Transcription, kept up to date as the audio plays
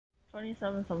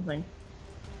27 something.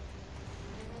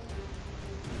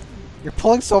 You're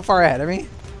pulling so far ahead of me.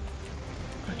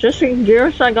 Just the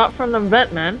gears I got from the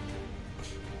vet, man.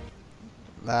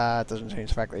 That doesn't change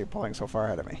the fact that you're pulling so far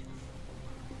ahead of me.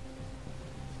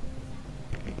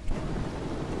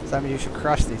 Does that mean you should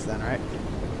crush these then, right?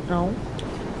 No.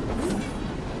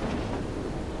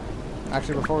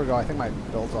 Actually, before we go, I think my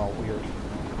build's all weird.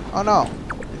 Oh no!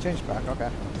 It changed back, okay.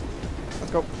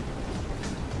 Let's go.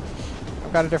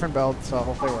 I've got a different build, so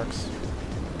hopefully it works.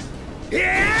 Is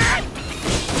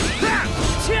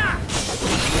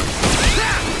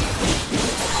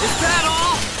that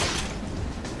all?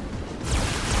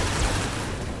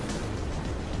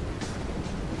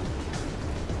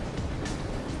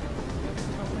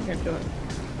 I can't do it.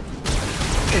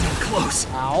 Getting close.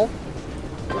 Ow!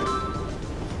 How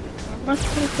am I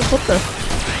supposed to put this?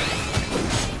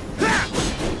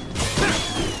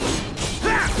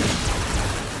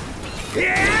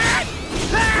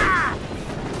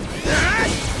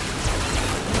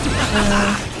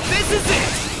 This is it!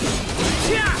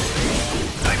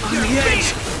 I'm on the edge!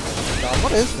 God,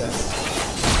 what is this?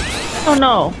 Oh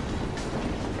no.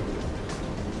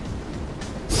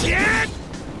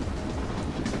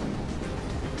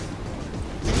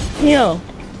 Heal.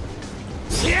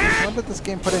 When did this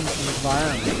game put in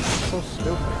environment? It's so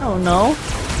stupid. Oh no.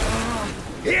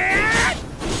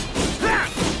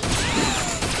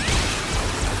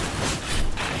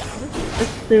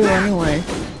 Let's do anyway.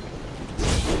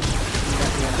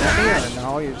 Or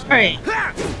no, you're just gonna... Alright.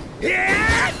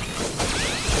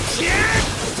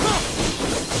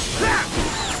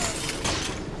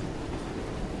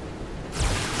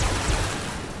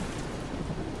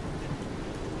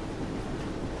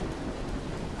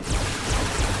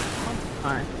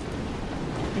 Alright.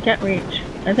 I can't reach.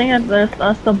 I think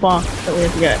that's the box that we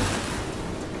have to get.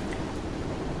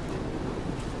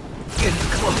 Getting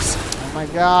close. Oh my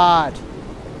god!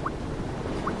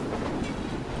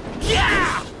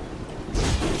 Yeah!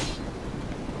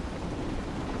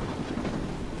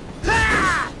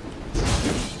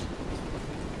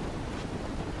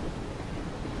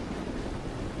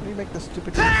 How do you make this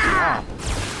stupid game stop?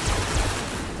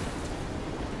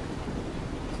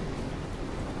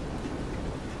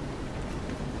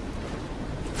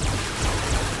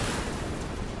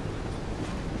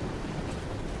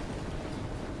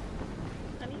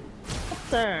 Up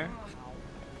there.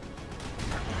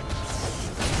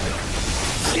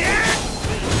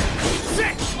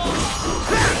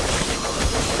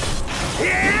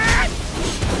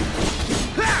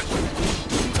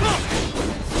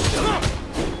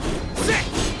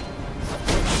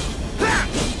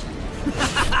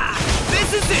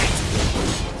 This is it!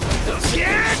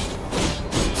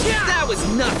 That was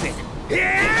nothing!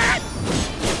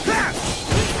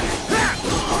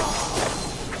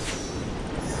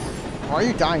 Why are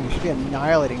you dying? You should be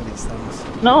annihilating these things.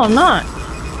 No, I'm not.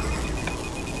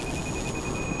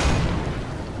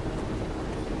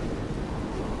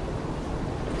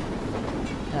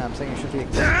 Yeah, I'm saying you should be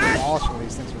demolishing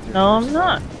these things with your... No, I'm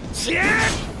not.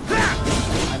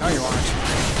 I know you aren't.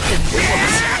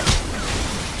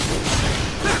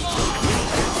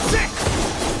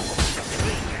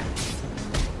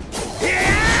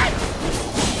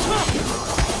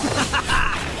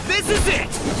 This is it!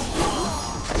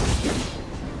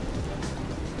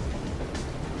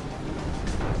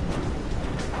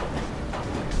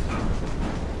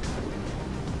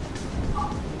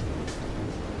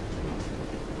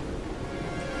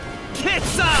 Get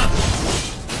some!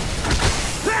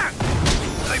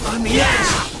 I'm on the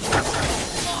edge!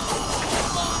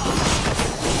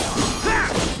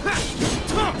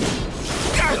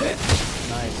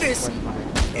 Nice. This Win mine.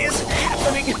 is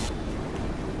happening!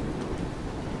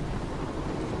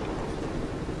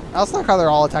 I also like how they're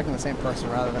all attacking the same person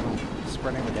rather than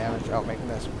spreading the damage out, making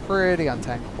this pretty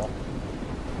untankable.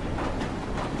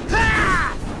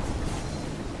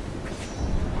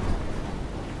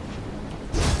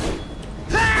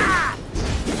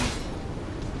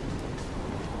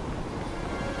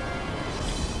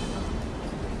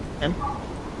 And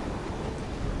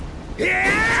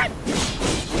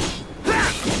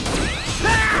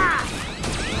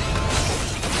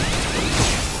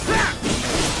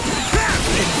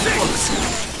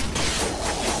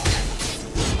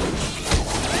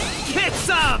Get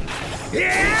some!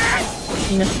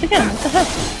 missed again. What the heck?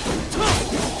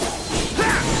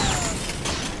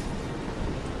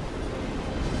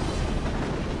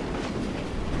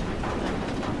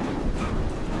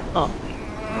 Oh.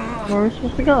 Where are we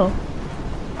supposed to go?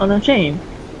 On the chain.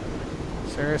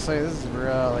 Seriously, this is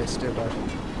really stupid.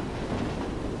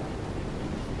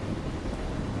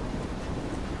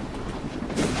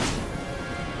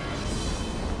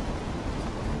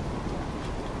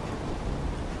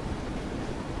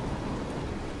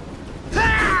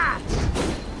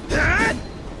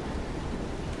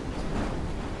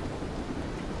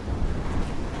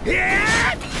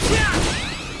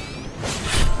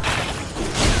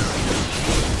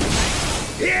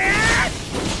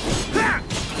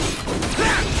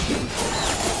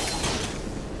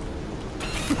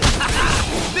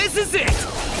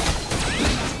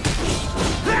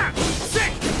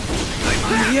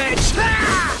 the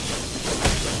edge.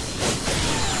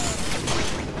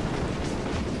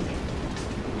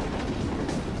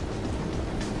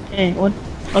 Okay, what?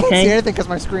 I can't see Okay. anything because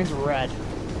my screen's red.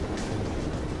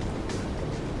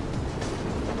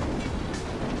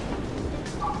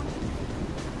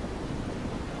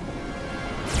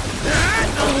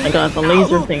 I got the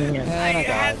laser thing again. And I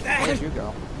died. Where'd you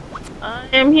go? I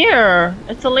am here.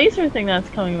 It's a laser thing that's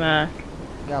coming back.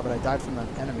 Yeah, but I died from the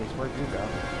enemies. Where'd you go?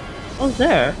 I was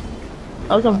there.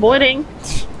 I was avoiding.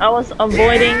 I was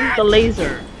avoiding the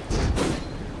laser.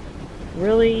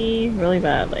 Really, really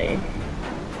badly.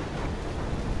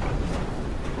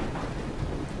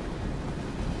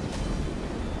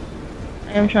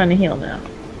 I am trying to heal now.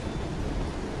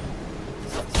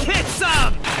 Hit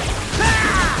some.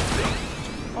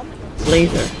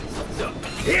 Laser.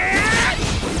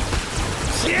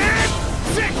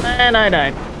 And I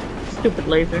died. Stupid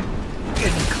laser.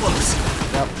 Getting close.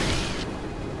 Yep.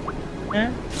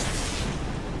 Yeah.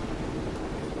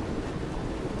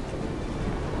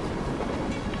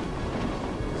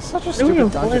 It's such a Do we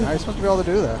stupid dungeon. avoid- How are you supposed to be able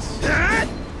to do this?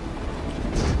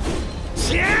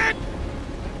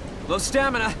 Low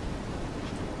stamina.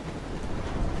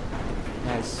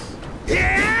 Nice.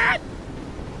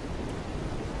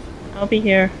 I'll be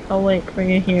here. I'll wait for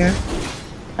you here.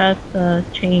 At the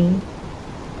chain.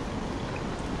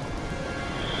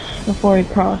 Before we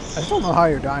cross. I still don't know how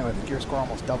you're dying with a gear score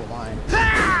almost double mine.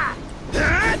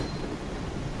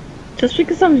 Just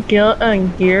because I'm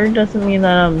geared doesn't mean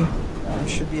that I'm... You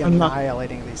should be I'm not-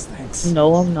 annihilating these things.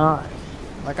 No, I'm not.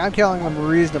 Like, I'm killing them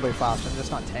reasonably fast. I'm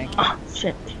just not tanking. Oh,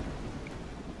 shit.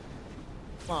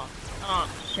 Oh, oh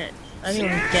shit. I didn't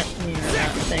even get near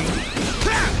that thing.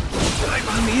 I'm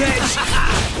on the edge.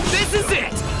 This is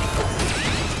it.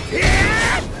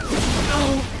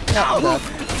 No. Yeah, I'm dead.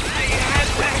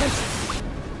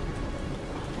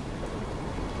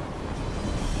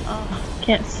 Oh,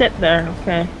 can't sit there,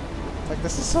 okay. Like,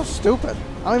 this is so stupid.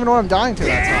 I don't even know what I'm dying to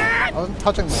that time. I wasn't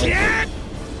touching the laser.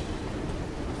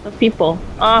 The people.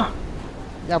 Ah,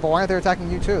 Yeah, but why aren't they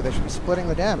attacking you too? They should be splitting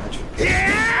the damage.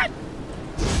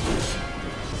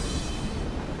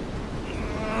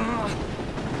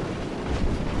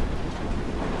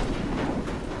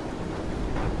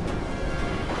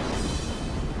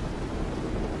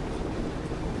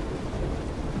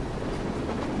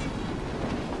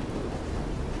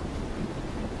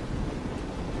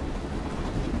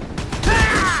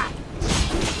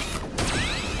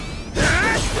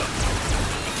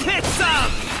 Hit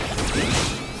some.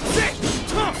 Getting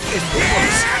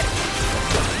close.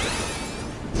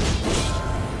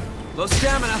 Low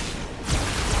stamina.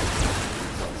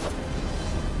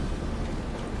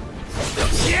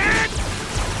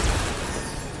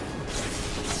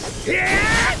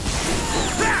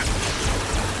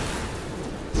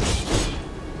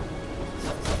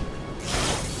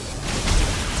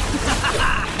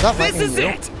 Is that This lightning is you?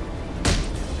 it.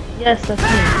 yes, that's me.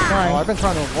 Oh, Why? I've been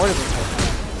trying to avoid it this whole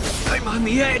time. I'm on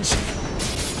the edge.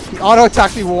 He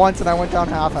auto-attacked me once and I went down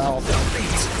half health.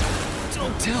 Please,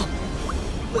 don't tell.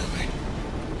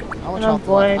 How much And health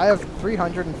do I avoid- have? I have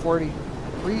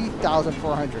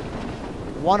 3,400.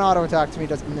 One auto-attack to me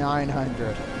does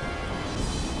 900.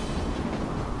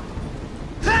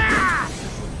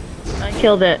 I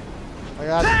killed it. Like,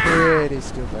 that's pretty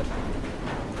stupid.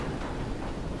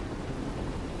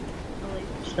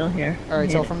 Still here. Alright,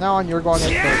 I so hate from now on you're going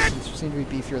in first since you seem to be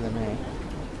beefier than me.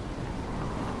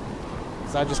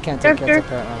 Because I just can't take hits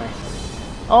Character. apparently. it.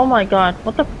 Oh my god,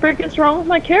 what the frick is wrong with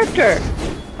my character?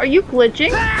 Are you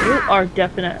glitching? You are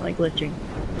definitely glitching.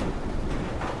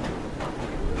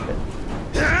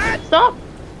 Stop!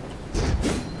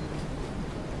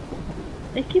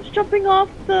 It keeps jumping off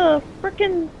the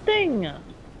frickin' thing.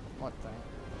 What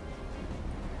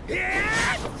thing?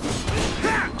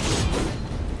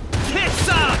 Hit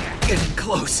some. Getting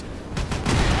close.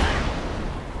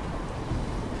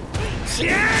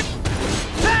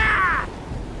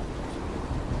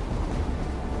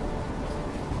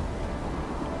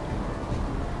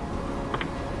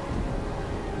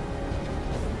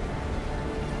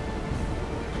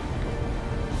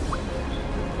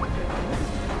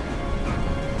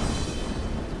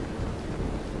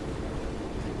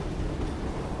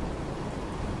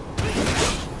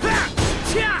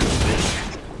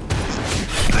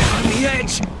 I'm on the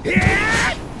edge.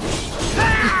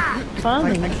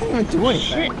 Finally. I can't even do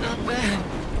anything. Shit.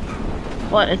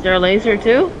 What, is there a laser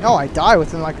too? No, I die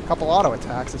within like a couple auto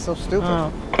attacks. It's so stupid.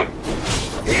 Oh.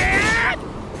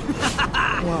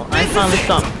 Well, I finally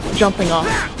stopped jumping off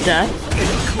death.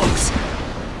 Getting close.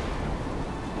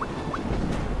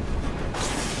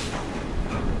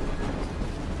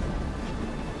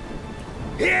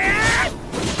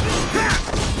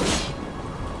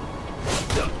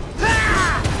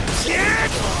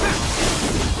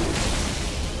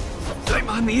 I'm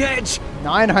on the edge.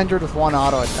 900 with one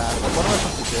auto attack. What am I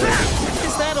supposed to do?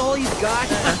 Is that all you got?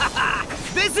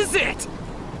 This is it.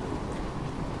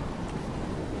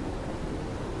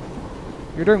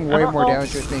 You're doing way more know.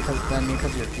 damage with me than me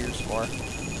because of your gear score.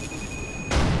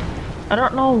 I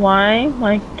don't know why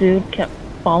my dude kept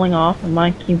falling off and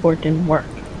my keyboard didn't work.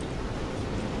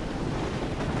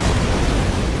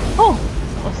 Oh,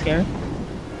 I was scared.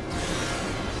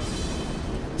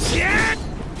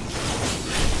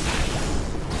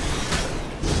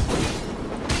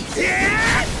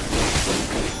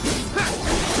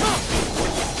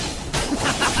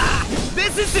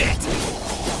 This is it.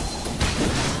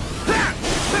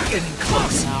 Getting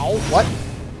close. Ow. What?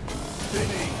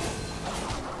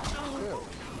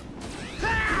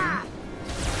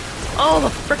 Oh, the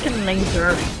frickin'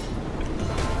 laser.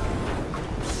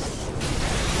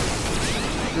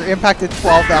 You're impacted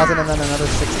 12,000 and then another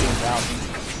 16,000.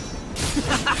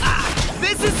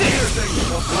 This is it.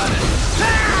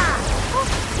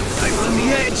 I'm on the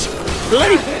edge.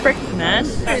 Bloody frick, man.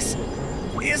 This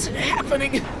isn't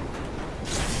happening.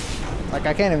 Like,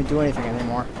 I can't even do anything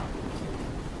anymore.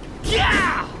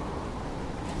 Yeah.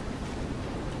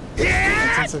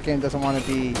 And since the game doesn't want to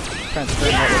be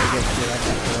transparent what it gets to, I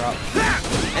can't clear up.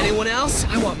 Anyone else?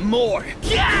 I want more.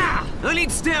 Yeah. I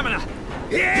need stamina.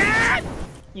 Yeah.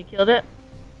 You killed it?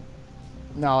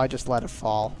 No, I just let it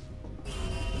fall.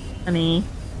 Honey.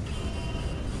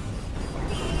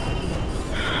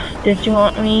 Did you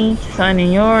want me to sign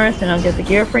in yours and I'll get the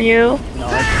gear for you? No,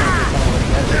 I just want to tell me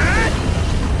where to get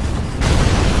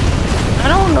I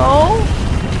don't know.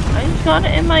 I just got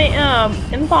it in my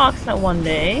inbox that one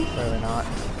day. it. Clearly not.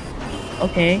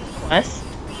 Okay, quest.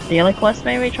 Daily quest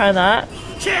maybe? Try that.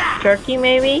 Turkey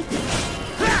maybe?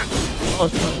 Oh,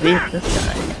 it's gonna be this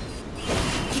guy.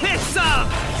 Get some.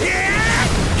 Here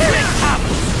it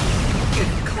comes.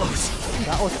 Getting close.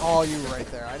 That was all you right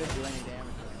there. I didn't do any damage.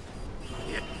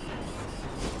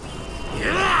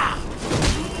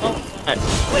 Oh, God.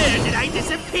 Where did I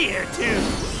disappear to?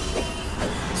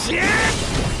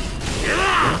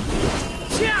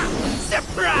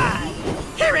 Surprise!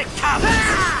 Here it comes!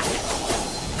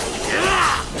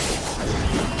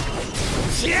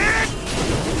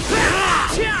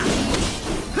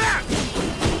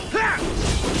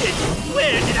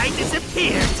 Where did I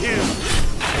disappear to?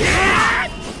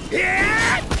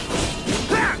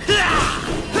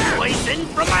 Poison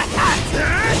from my hat!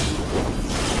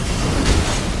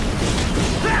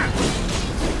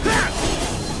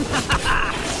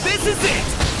 This is it!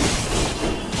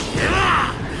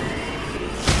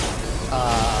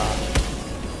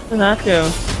 What did that do?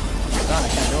 Done, I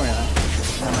can't do anything.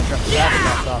 And then my traffic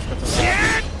drops off because of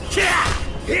that.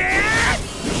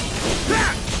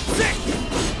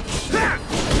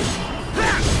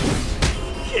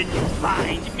 Can you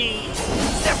find me?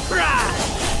 Surprise!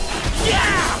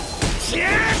 Yeah!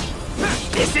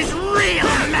 This is real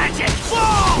magic!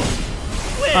 Whoa!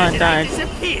 Where did I died.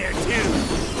 disappear to?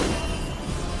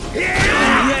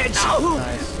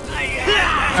 Nice.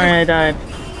 Alright, I died.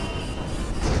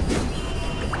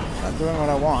 Not doing what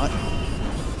I want.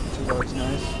 Which is always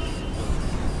nice.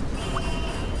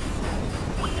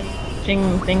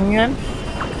 Ching thing again?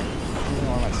 Using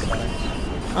all my settings.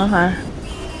 Uh-huh.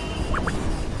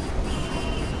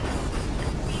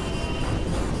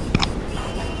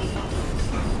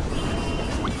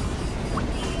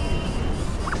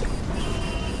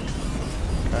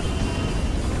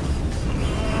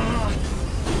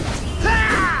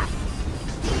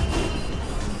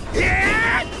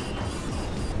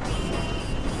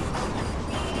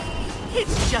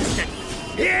 It's just a...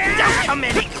 Don't come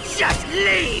in! Just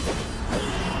leave!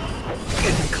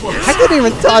 Getting close. I didn't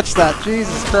even touch that.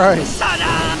 Jesus Christ.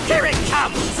 Ta-da! Here it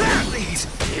comes! Please.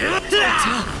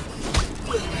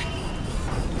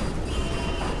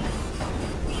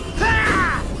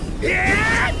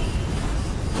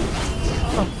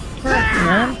 Oh, frick,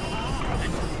 man.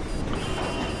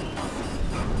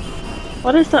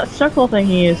 What is that circle thing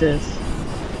he uses?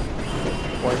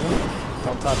 Poison?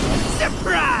 Don't touch me.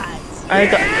 Surprise! I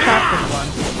got trapped with one.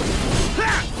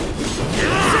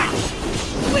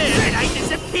 Where did I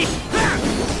disappear?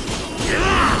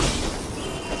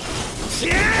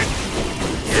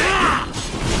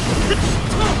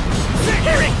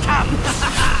 Here it comes!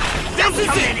 Don't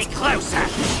come any closer!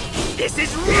 This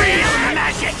is real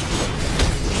magic!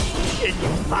 Can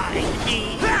you find me?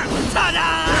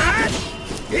 Ta-da!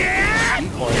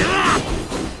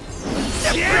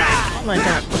 Surprise! Oh my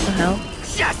god, what the hell?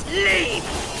 Just leave!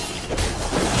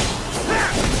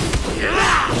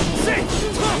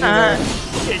 either.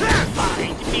 Can you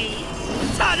find me?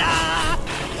 Ta-da!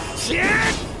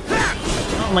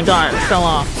 Oh my god, it fell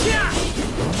off.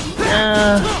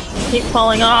 Keep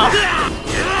falling off.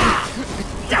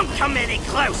 Don't come any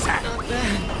closer. I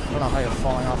don't know how you're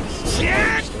falling off the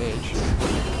stage.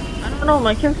 I don't know,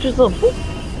 my character's a boop.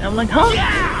 I'm like, huh?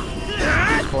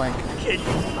 Blink. Can you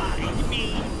find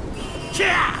me?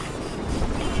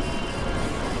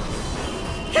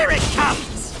 Here it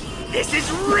comes! This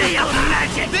is real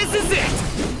magic! This is it!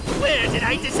 Where did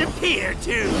I disappear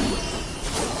to?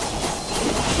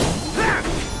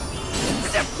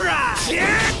 Surprise!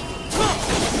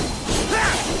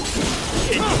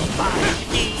 Can you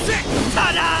find me?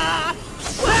 Ta-da!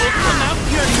 Come out,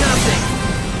 you're nothing!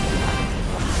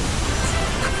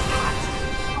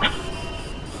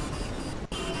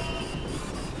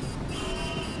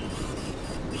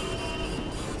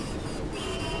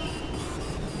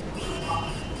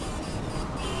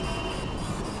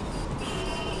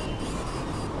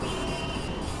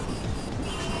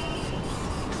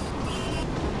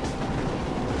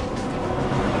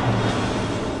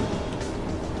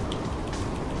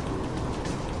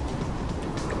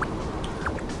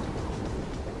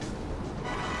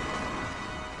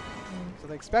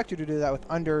 They expect you to do that with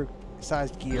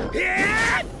undersized gear.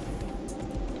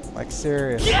 Like,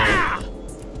 seriously.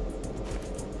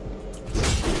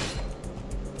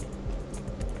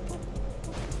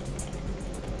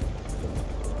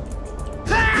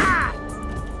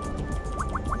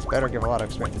 This better give a lot of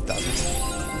experience. It doesn't.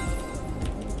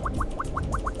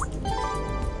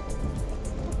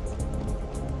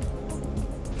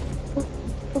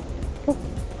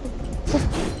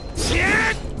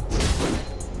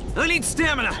 I need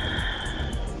stamina!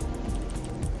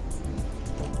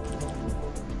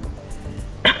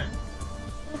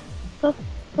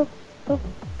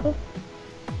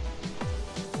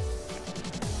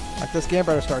 Like, this game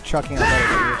better start chucking out better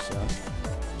gear soon.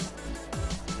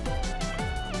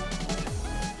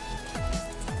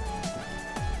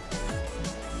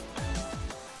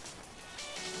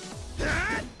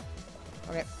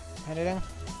 Okay, anything?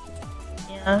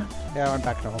 Yeah. Yeah, I went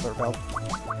back to my older build.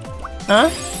 Huh?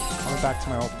 I went back to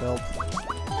my old build.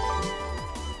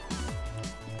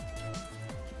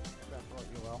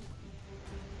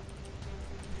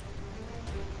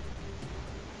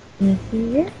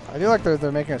 I do like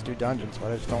they're making us do dungeons,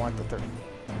 but I just don't like that their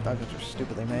dungeons are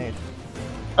stupidly made.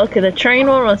 Okay, the train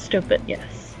one was stupid,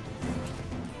 yes.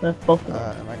 The both of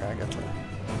them. Am I gonna get to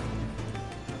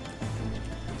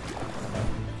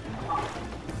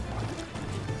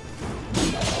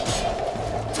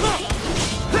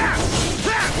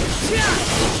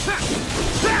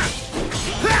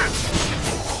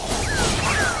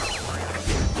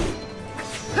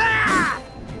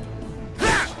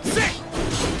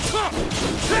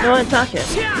No, attack it.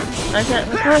 I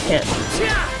can't attack it.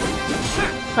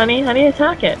 Honey, how do you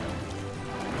attack it?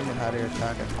 how do you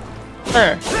attack it?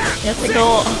 There. You have to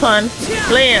go on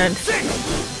land.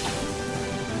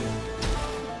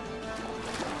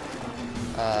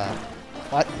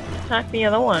 What? Attack the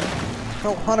other one. I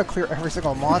don't want to clear every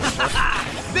single monster.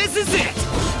 This is it!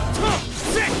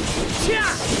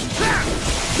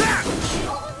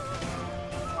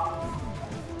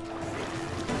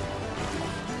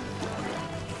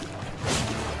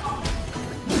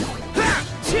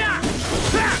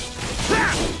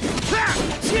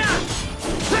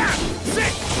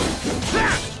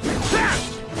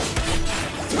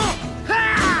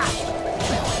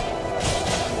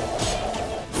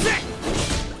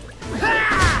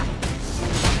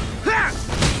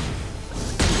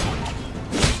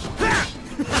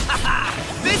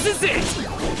 This is it!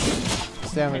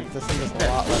 Damage, this thing does a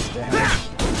lot less damage.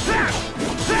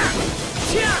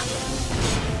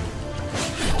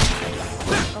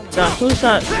 God, who's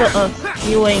that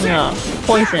spewing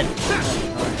poison?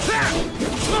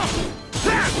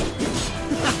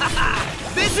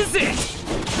 This is it!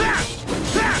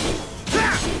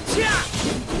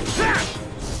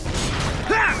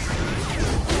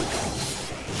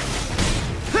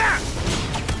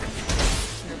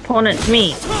 Opponent's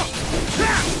me.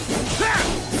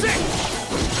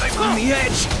 I'm on the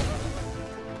edge!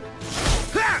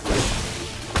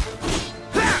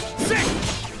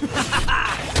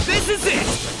 This is it!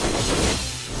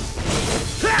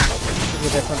 This is a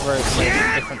different version,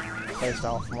 different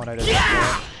playstyle from what I did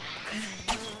before.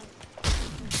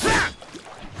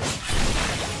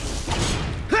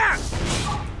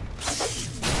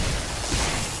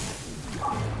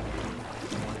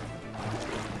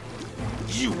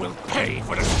 You will pay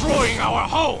for destroying our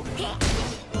home!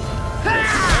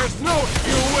 There's no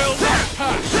you will not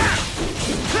pass!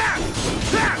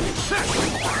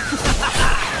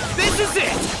 This is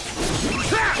it!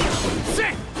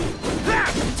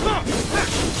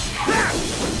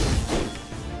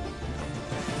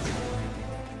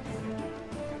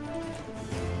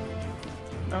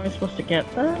 supposed to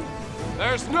get that?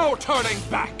 There's no turning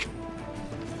back.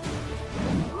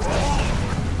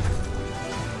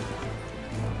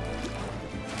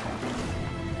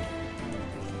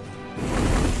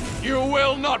 You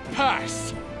will not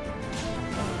pass.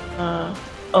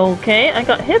 Okay, I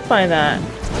got hit by that.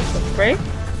 That's great.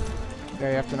 Yeah,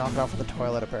 you have to knock off the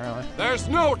toilet apparently. There's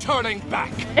no turning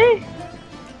back. Hey!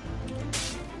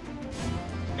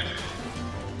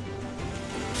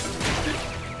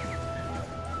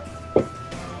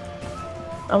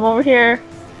 I'm over here.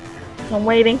 I'm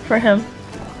waiting for him.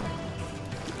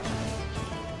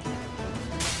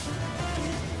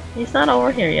 He's not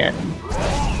over here yet.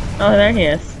 Oh, there he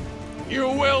is. You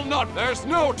will not. There's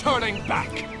no turning back.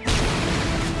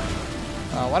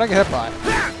 What'd I get hit by?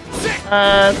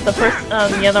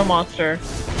 The other monster.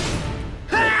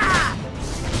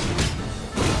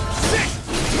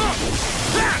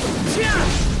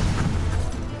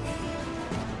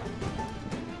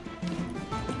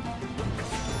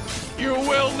 You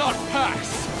will not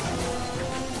pass.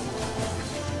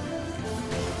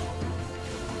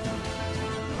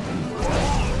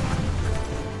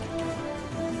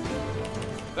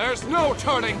 There's no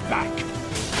turning back.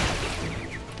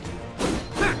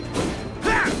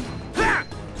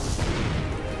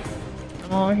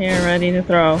 I'm over here ready to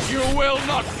throw. You will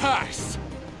not pass.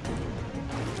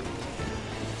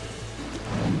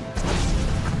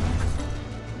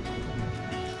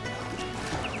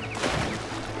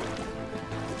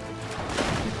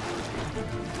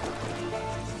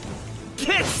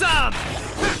 Get some!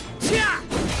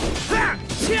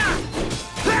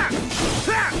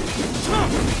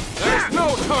 There's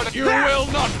no turning. You will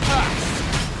not pass.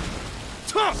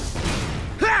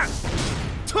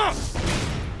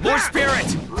 More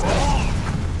spirit!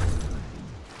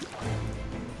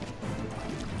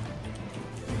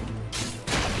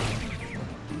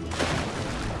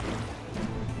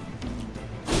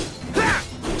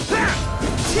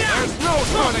 There's no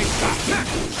turning back.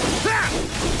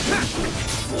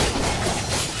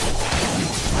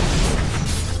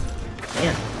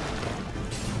 Yeah.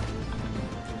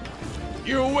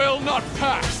 You will not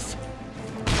pass.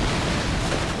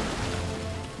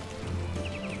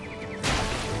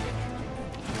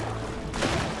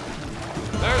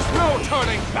 There's no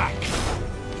turning back.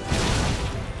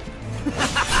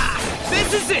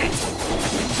 This is it.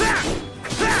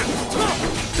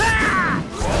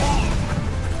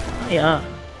 Yeah.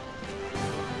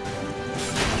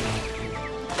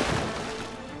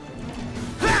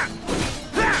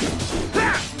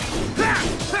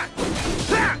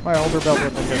 My older belt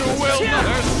wouldn't have hit You this. will not.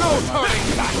 There's no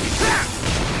turning back.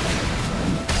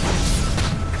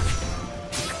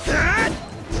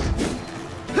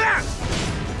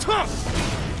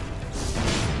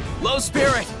 Low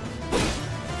spirit.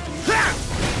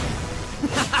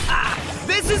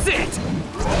 This is it.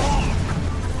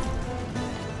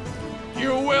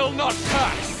 You will not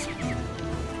pass.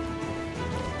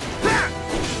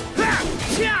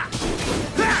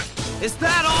 Is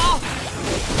that all?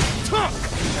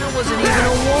 That wasn't even a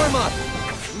warm-up.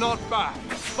 Not bad.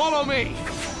 Follow me.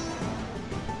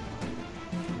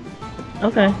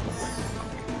 Okay.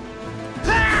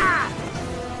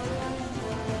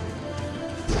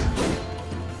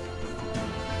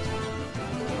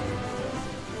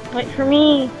 Wait for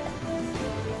me.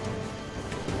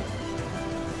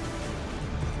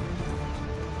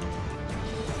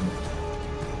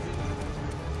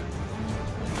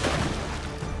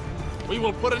 We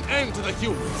will put an end to the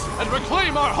humans and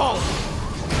reclaim our home.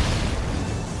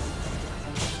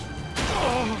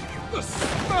 Oh, the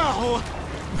smell.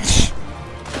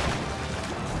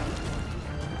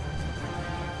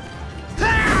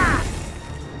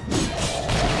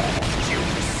 You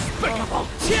despicable.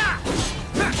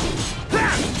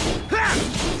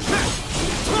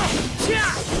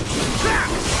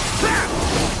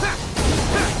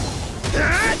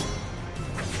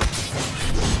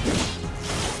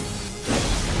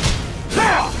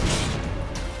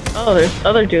 Oh, there's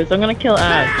other dudes. I'm gonna kill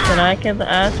Ash. Should I kill the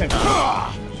Ash or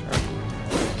not?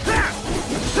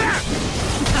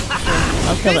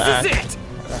 I'll kill the Ash.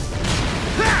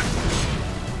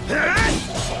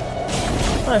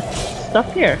 Oh,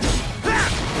 stuff here.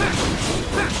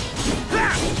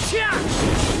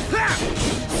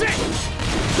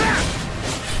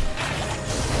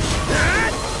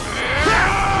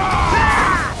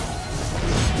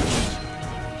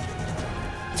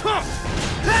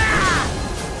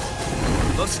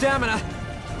 Low stamina.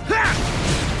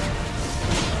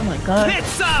 Oh my god. Hit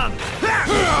some. I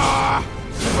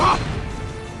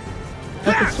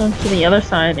have to swim to the other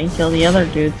side and kill the other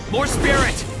dudes. More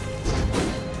spirit.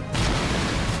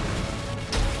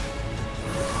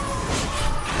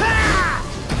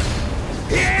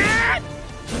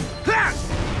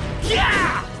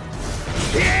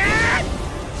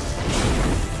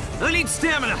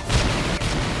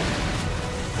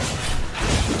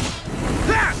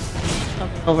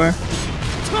 Over.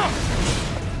 For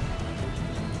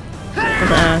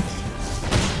the axe.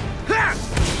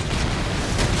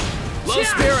 Low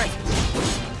spirit.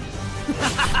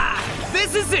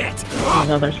 This is it. Oh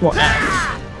no, there's more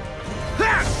axe.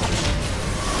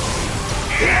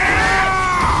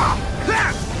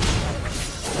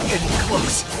 Getting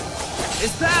close.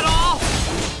 Is that all?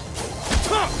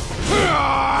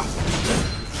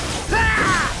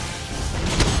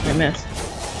 I missed.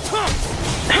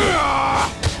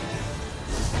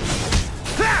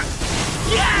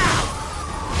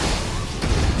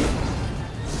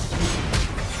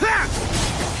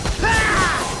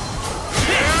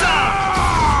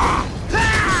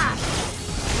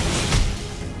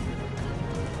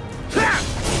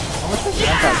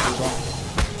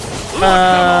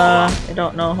 I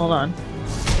don't know, hold on.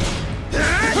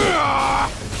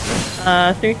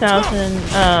 3,000,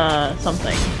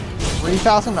 something.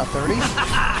 3,000, not 30?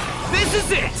 This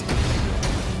is it!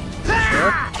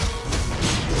 Sure.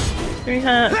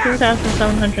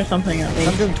 3,700 something at least.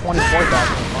 I'm doing 24,000 on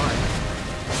mine.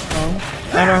 Oh,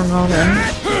 I don't know then.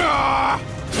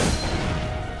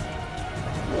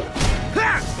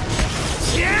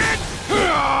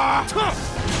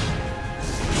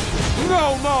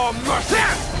 No more mercy!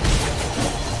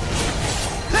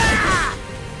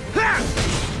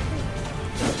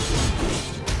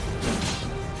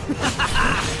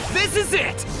 This is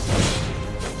it!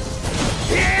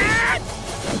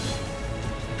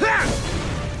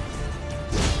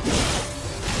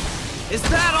 Is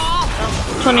that all?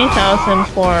 20,000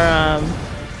 for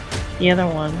the other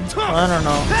one. Well, I don't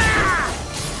know.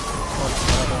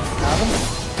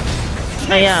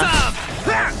 Oh yeah.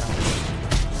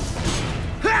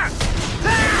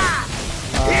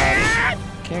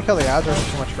 Can't kill the ads or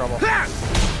too much trouble.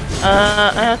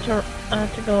 I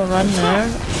have to go run there.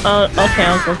 Oh, okay,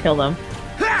 I'll go kill them.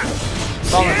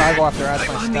 Problem if I go after ads,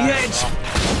 my On the edge.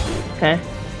 Okay.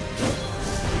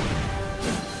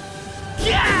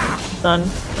 Yeah! Done.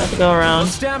 Have to go No around.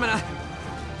 stamina.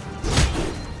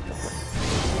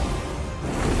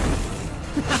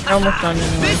 We're almost done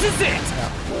anyway. This is it.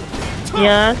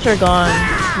 Yeah, they're gone.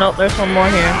 Nope, there's one more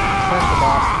here. Finish the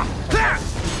boss. Okay.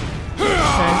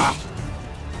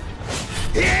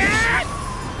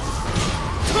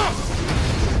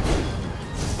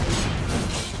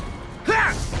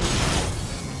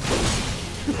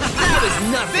 That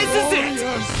is nothing. This is it.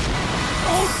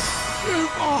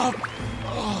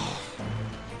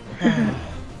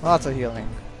 Lots of healing.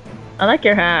 I like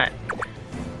your hat.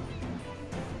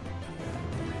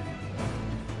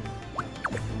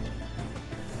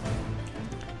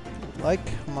 Like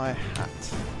my hat.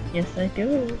 Yes, I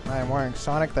do. I am wearing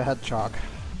Sonic the Hedgehog.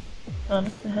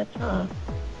 Sonic the Hedgehog.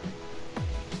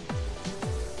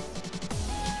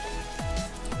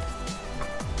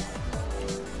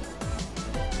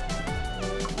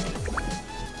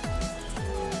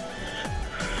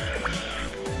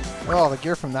 Oh, the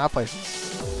gear from that place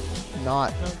is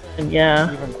not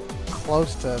Yeah. even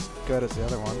close to as good as the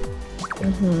other one.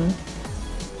 Mhm.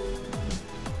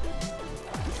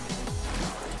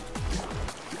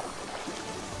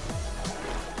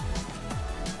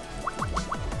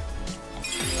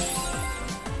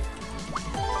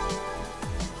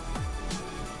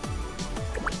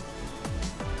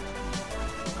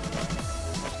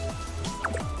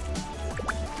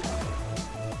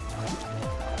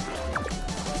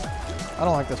 I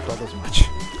don't like this build as much,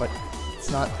 but it's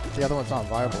not. The other one's not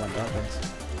viable in dungeons.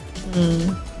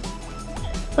 Hmm.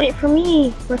 Wait for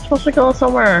me. We're supposed to go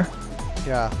somewhere.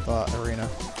 Yeah, the arena.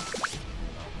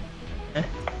 Okay.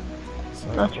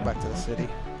 So Not go sure. back to the city.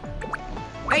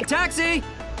 Hey, taxi!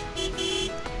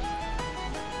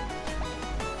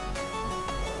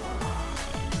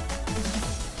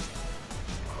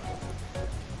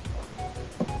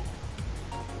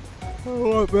 I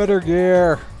want better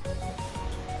gear.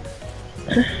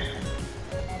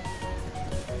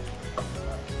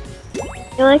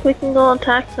 Feel like we can go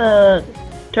attack the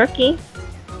turkey.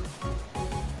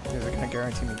 Is it gonna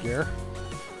guarantee me gear?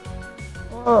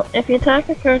 Well, if you attack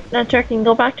the turkey and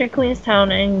go back to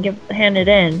Queenstown and hand it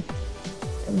in,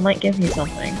 it might give you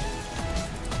something.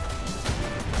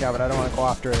 Yeah, but I don't want to go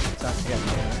after it if it's not gonna get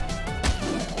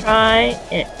me. Try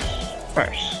it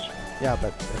first. Yeah,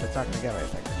 but if it's not gonna get me, I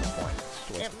think there's no point. It's just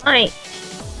a waste It of time. might.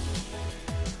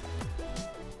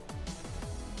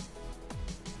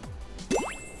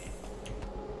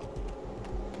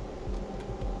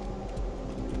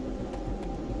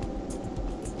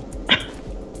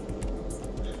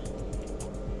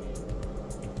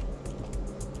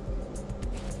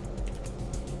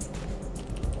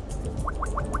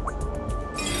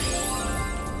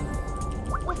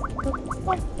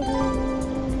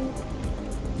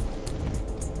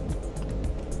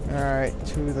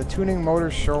 to the Tuning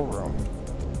Motors showroom.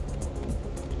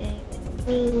 Okay.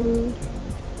 Pew,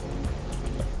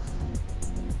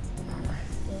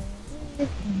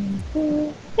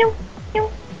 pew,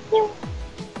 pew.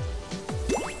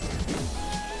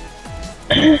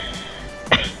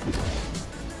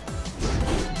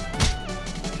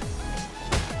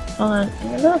 Hold on,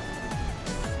 here we go.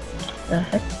 The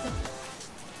heck?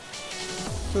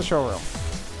 To the showroom.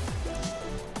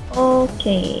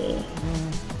 Okay.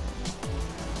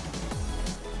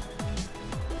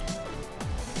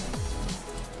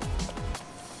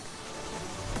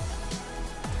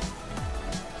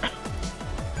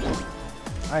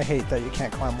 I hate that you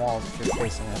can't climb walls if you're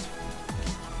facing it.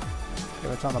 If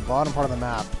it's on the bottom part of the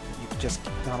map, you just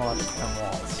not allowed to climb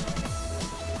walls.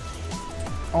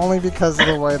 Only because of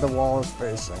the way the wall is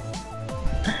facing.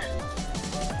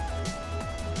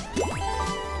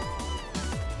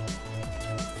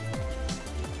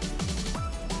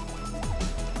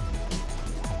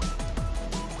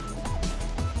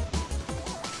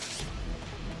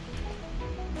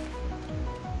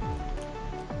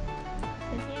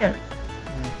 Here.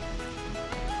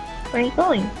 Where are you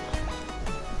going?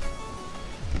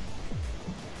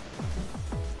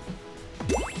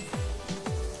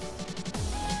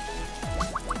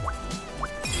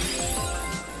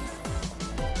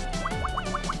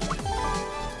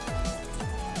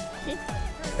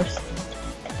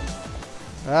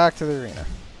 Back to the arena.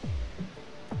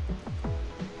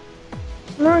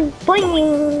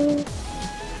 Boing!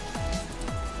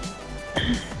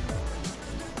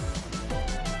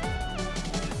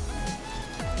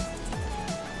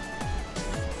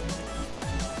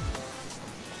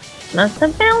 Not the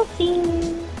bouncy.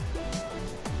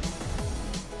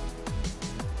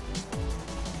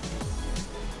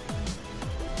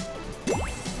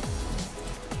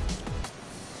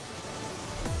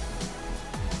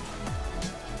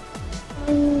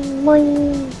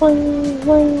 Boing, boing,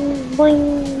 boing, boing,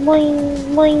 boing,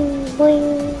 boing,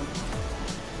 boing.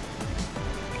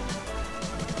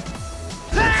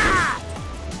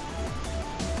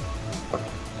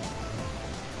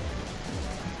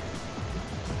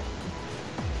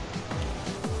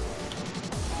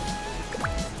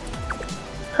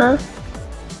 Huh?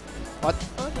 What?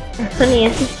 Honey,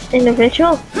 is this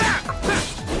individual?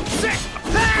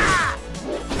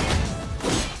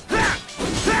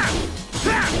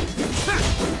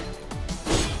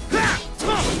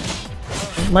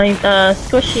 My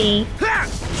squishy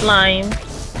slime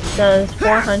does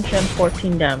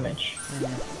 414 damage.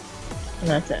 And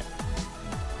that's it.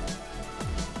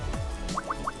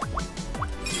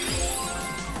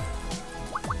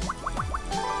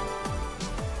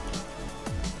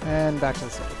 And back to the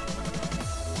city.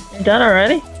 You're done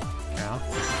already? Yeah.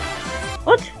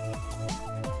 What?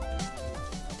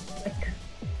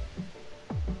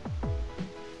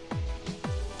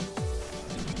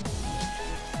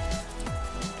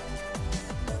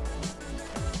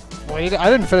 Wait, I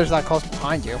didn't finish that close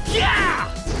behind you. Yeah!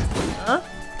 Huh?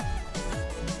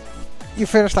 You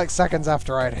finished like seconds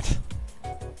after I did.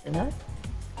 Did I?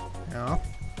 Yeah.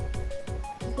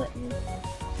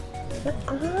 Is that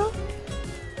uh-huh?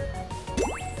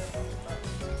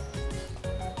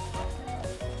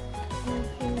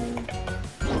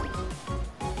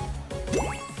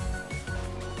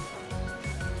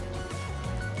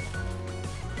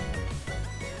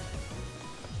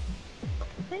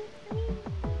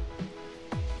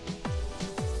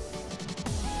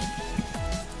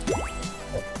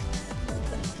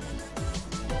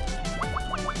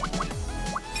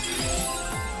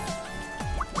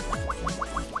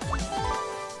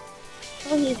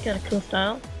 Oh, he's got a cool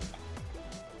style.